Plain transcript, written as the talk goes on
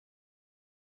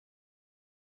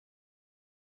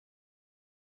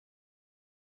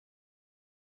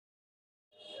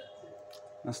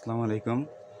Assalamu alaikum.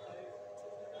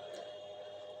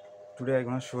 Today I'm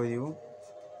gonna show you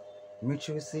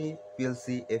Mitsubishi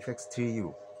PLC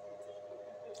FX3U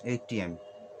 8TM.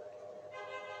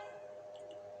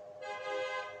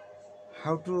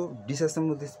 How to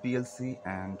disassemble this PLC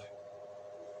and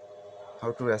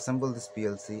how to assemble this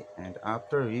PLC, and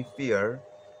after repair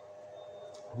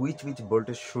which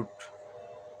voltage should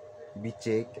be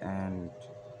checked, and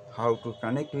how to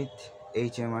connect with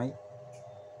HMI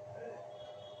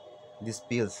this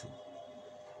PLC.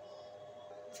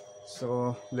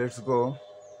 So let's go.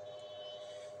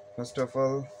 First of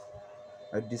all,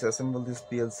 I disassemble this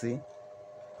PLC.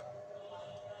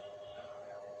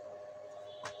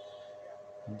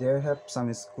 There have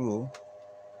some screw.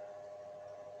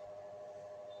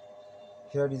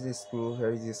 Here is a screw, here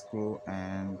is a screw,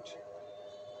 and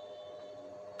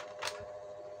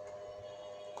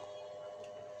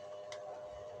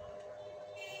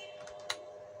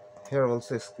here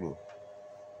also a screw.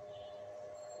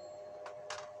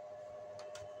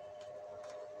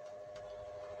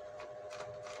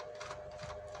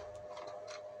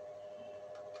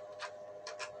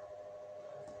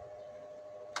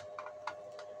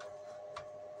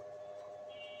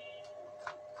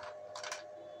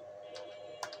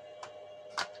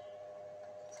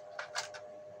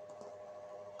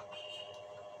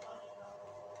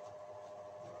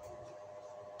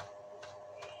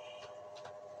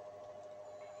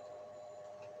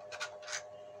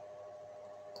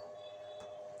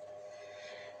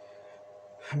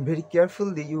 Very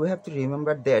carefully you have to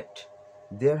remember that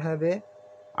there have a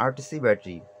RTC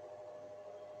battery.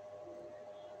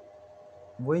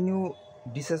 When you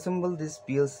disassemble this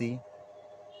PLC,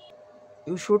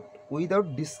 you should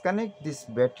without disconnect this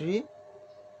battery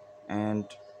and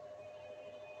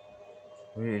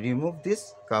remove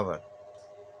this cover.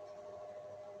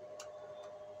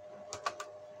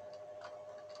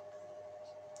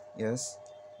 Yes,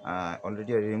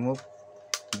 already I removed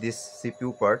this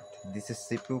CPU part. This is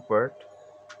CPU part,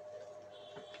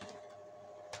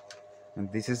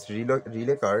 and this is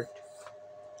relay card,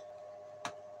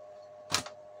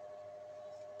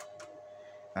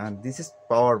 and this is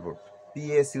power board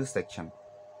PSU section.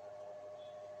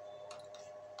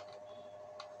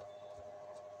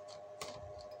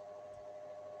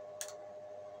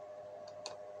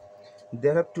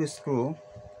 There have two screw,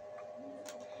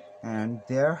 and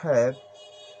there have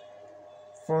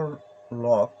four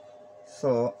lock.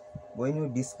 So when you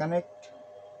disconnect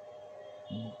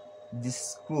this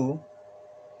screw,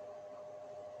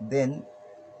 then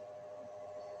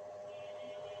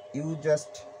you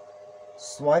just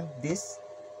swipe this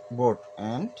board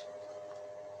and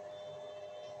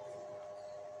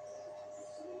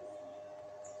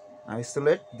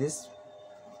isolate this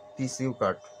PCU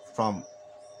card from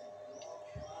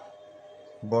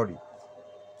body.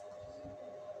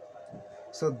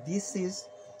 So this is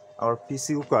our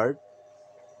PCU card.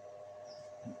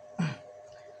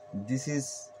 This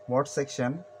is mod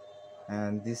section,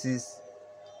 and this is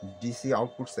DC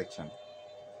output section.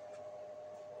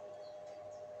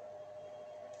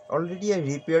 Already I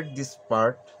repaired this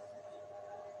part,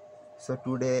 so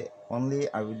today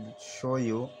only I will show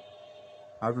you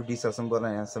how to disassemble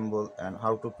and assemble, and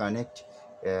how to connect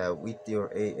with your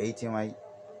HMI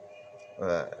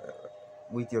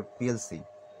with your PLC.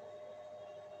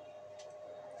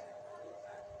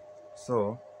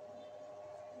 So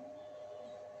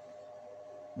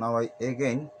now I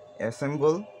again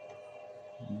assemble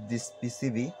this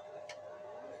PCB.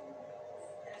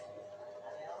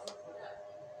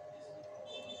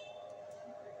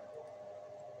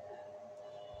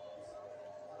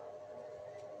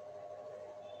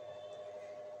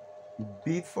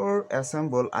 Before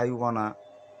assemble, I wanna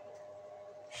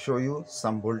show you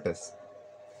some voltage,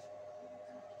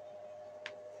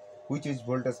 which is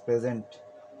voltage present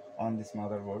on this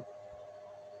motherboard.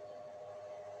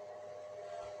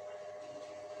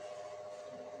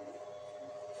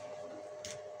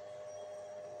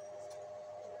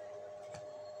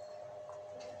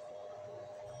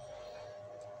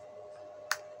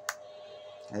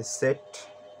 I set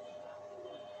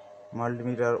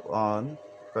multimeter on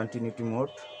continuity mode.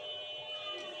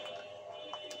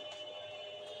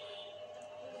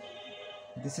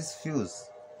 This is fuse,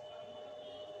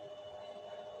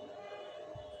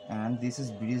 and this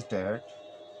is bridge diode.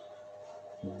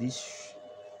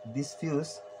 This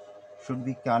fuse should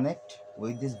be connect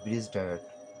with this bridge diode.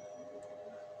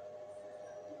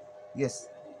 Yes,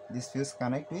 this fuse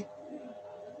connect with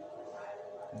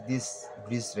this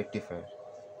bridge rectifier,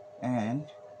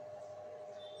 and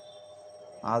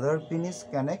other pin is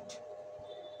connect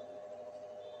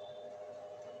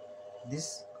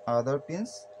this other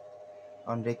pins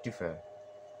on rectifier.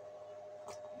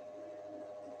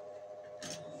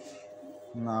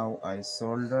 Now I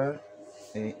solder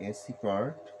a AC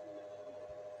part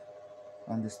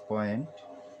on this point.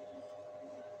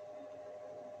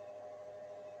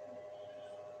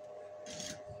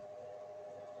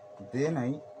 Then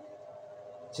I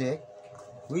check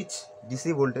which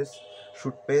DC voltage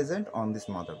should present on this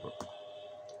motherboard.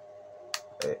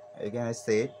 Again I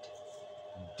said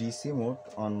DC mode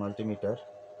on multimeter.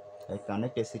 I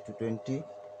connect AC to 20.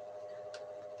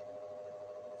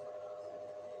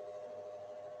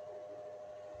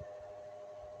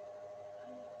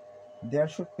 There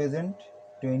should present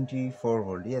 24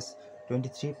 volt. Yes,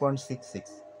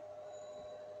 23.66.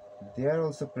 There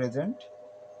also present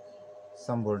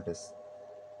some voltage,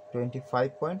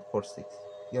 25.46.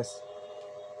 Yes,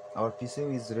 our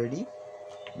PCB is ready.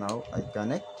 Now I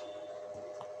connect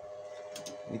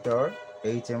with our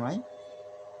HMI.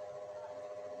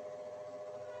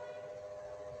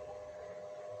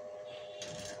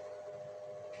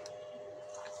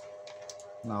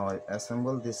 Now I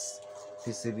assemble this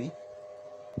PCB.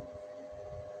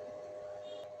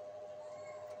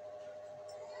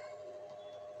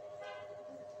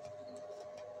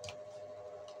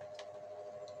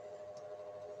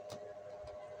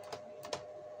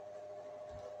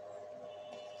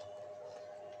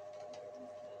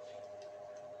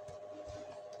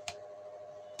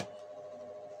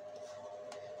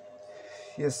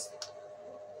 Yes,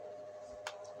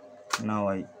 now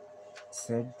I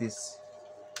set this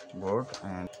board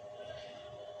and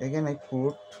again I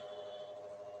put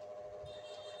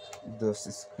this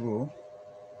screw.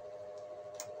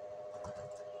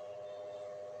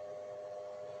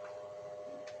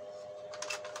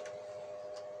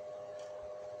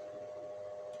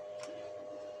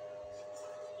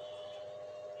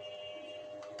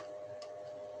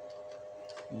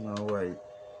 Now I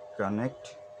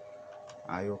connect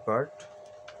IO card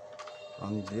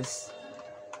on this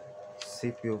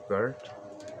CPU card.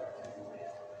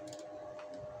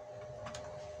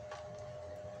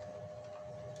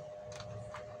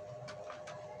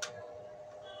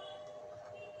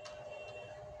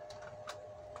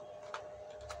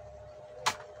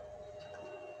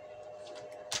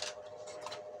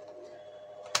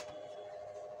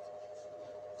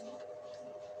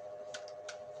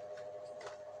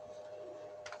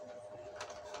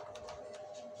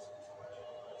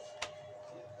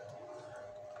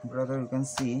 Brother, you can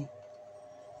see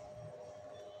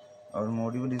our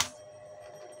module is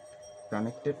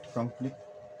connected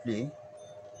completely.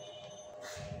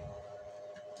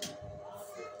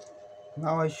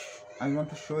 Now I want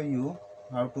to show you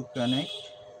how to connect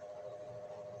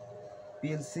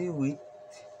PLC with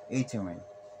HMI.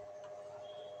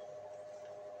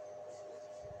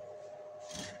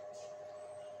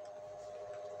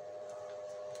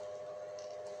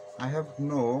 I have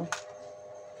no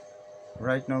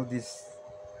right now this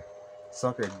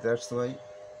socket, that's why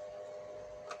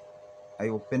I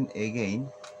open again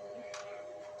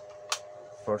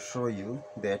for show you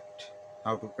that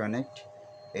how to connect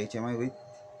HMI with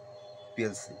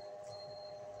PLC.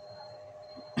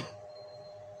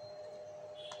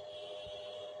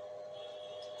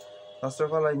 First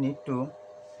of all, I need to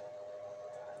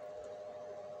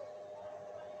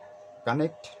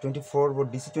connect 24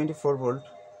 volt DC 24 volt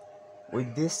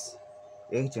with this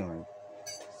HMI.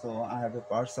 So I have a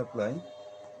power supply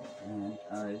and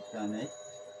I connect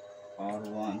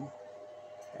R1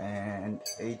 and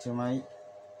HMI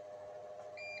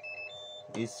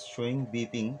is showing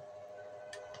beeping.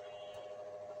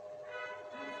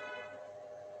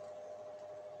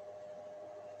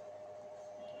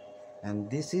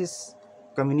 And this is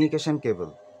communication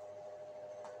cable.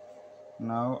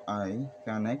 Now I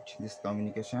connect this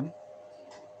communication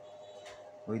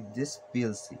with this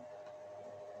PLC.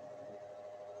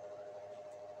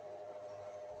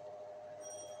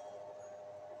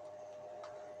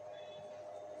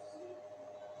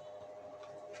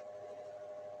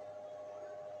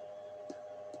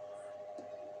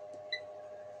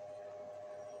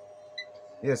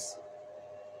 Yes,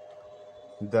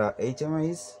 the HMI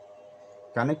is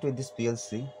connect with this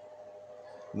PLC.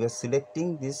 We are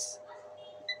selecting this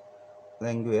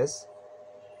language.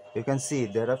 You can see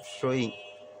there are showing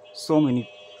so many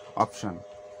options.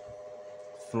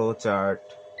 Flow chart.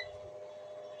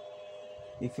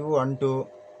 If you want to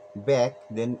back,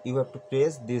 then you have to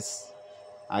press this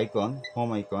icon,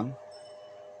 home icon,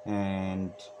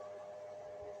 and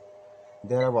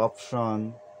there are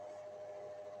option.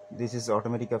 This is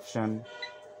automatic option,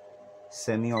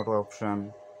 semi-auto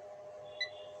option.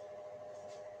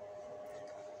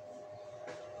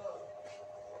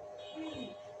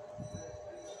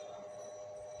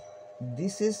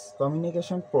 this is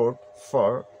communication port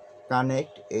for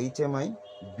connect HMI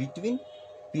between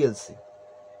PLC,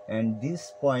 and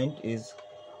this point is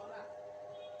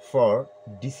for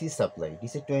DC supply.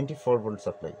 This is 24-volt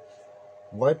supply.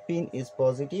 White pin is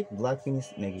positive, black pin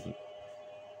is negative.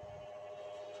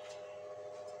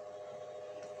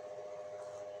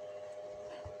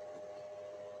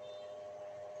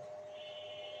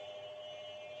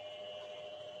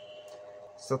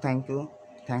 So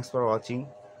thanks for watching.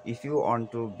 If you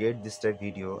want to get this type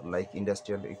video like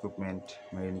industrial equipment,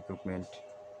 marine equipment,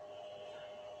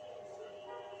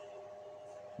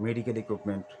 medical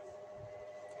equipment,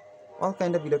 all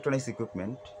kind of electronics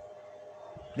equipment,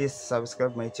 please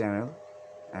subscribe my channel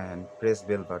and press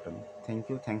bell button. Thank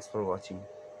you. Thanks for watching.